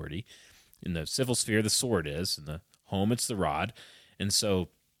of authority. In the civil sphere, the sword is. In the home, it's the rod. And so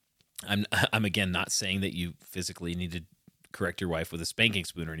I'm again not saying that you physically need to correct your wife with a spanking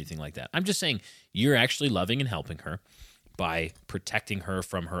spoon or anything like that. I'm just saying you're actually loving and helping her by protecting her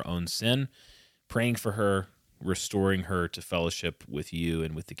from her own sin, praying for her, restoring her to fellowship with you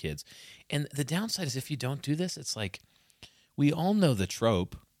and with the kids. And the downside is if you don't do this, it's like we all know the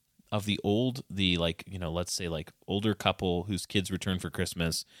trope of let's say like older couple whose kids return for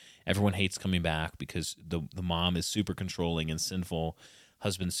Christmas. Everyone hates coming back because the mom is super controlling and sinful,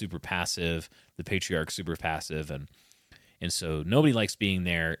 husband's super passive, the patriarch's super passive, and so nobody likes being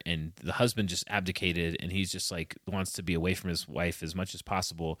there, and the husband just abdicated, and he's just like wants to be away from his wife as much as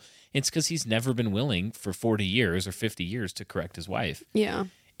possible. It's because he's never been willing for 40 years or 50 years to correct his wife. Yeah.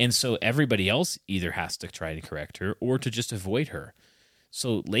 And so everybody else either has to try to correct her or to just avoid her.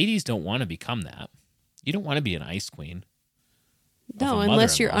 So ladies don't want to become that. You don't want to be an ice queen. No,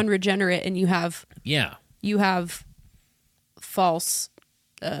 unless you're unregenerate and you have false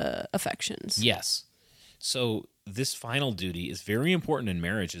affections. Yes. So this final duty is very important in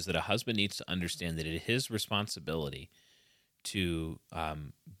marriage, is that a husband needs to understand that it is his responsibility to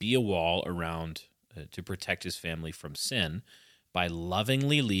be a wall around, to protect his family from sin by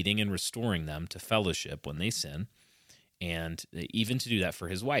lovingly leading and restoring them to fellowship when they sin, and even to do that for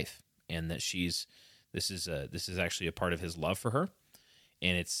his wife. And that this is actually a part of his love for her,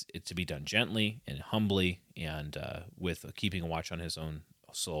 and it's to be done gently and humbly and with keeping a watch on his own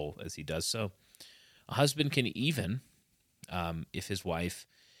soul as he does so. A husband can even, if his wife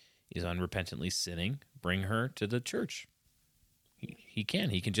is unrepentantly sinning, bring her to the church. He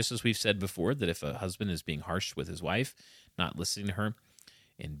can, just as we've said before, that if a husband is being harsh with his wife, not listening to her,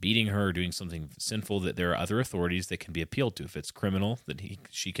 and beating her or doing something sinful, that there are other authorities that can be appealed to. If it's criminal, that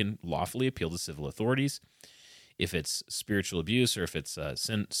she can lawfully appeal to civil authorities. If it's spiritual abuse or if it's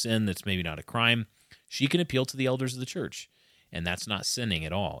sin that's maybe not a crime, she can appeal to the elders of the church, and that's not sinning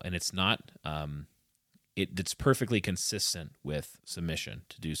at all. And it's not. It's perfectly consistent with submission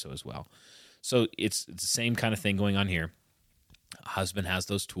to do so as well. So it's the same kind of thing going on here. A husband has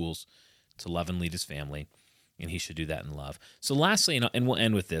those tools to love and lead his family, and he should do that in love. So lastly, and we'll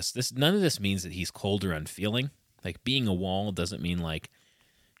end with this, none of this means that he's cold or unfeeling. Like being a wall doesn't mean like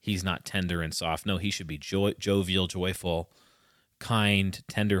he's not tender and soft. No, he should be jovial, joyful, kind,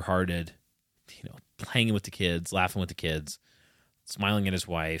 tender-hearted, hanging with the kids, laughing with the kids, smiling at his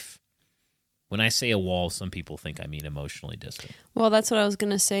wife. When I say a wall, some people think I mean emotionally distant. Well, that's what I was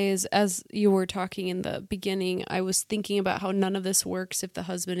going to say is, as you were talking in the beginning, I was thinking about how none of this works if the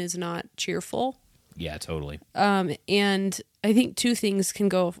husband is not cheerful. Yeah, totally. And I think two things can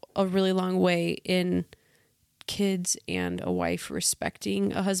go a really long way in kids and a wife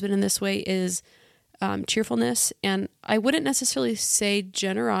respecting a husband in this way is cheerfulness. And I wouldn't necessarily say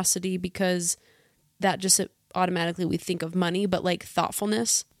generosity because that just automatically we think of money, but like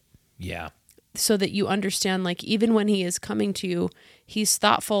thoughtfulness. Yeah. So that you understand, like, even when he is coming to you, he's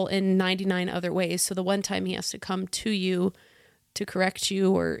thoughtful in 99 other ways. So the one time he has to come to you to correct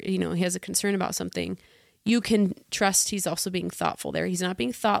you, or, he has a concern about something, you can trust he's also being thoughtful there. He's not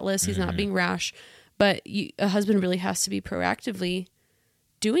being thoughtless. He's not being rash. But a husband really has to be proactively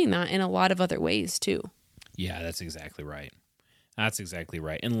doing that in a lot of other ways too. Yeah, that's exactly right.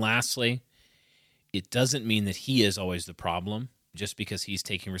 And lastly, it doesn't mean that he is always the problem. Just because he's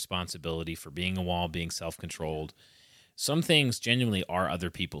taking responsibility for being a wall, being self-controlled. Some things genuinely are other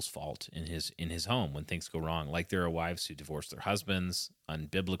people's fault in his home when things go wrong. Like there are wives who divorce their husbands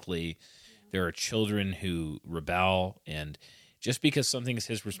unbiblically. There are children who rebel. And just because something is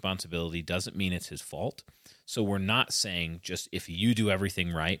his responsibility doesn't mean it's his fault. So we're not saying just if you do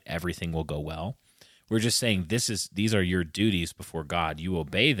everything right, everything will go well. We're just saying these are your duties before God. You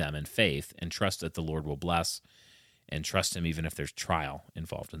obey them in faith and trust that the Lord will bless. And trust him even if there's trial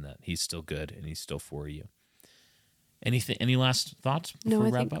involved in that. He's still good and he's still for you. Any last thoughts before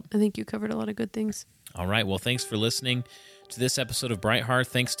we wrap up? I think you covered a lot of good things. All right. Well, thanks for listening to this episode of Bright Heart.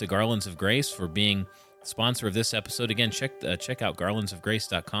 Thanks to Garlands of Grace for being the sponsor of this episode. Again, check out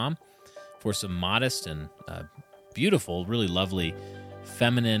garlandsofgrace.com for some modest and beautiful, really lovely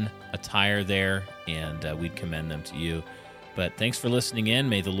feminine attire there, and we'd commend them to you. But thanks for listening in.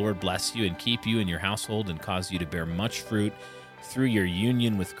 May the Lord bless you and keep you and your household and cause you to bear much fruit through your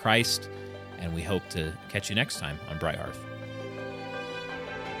union with Christ. And we hope to catch you next time on Bright Hearth.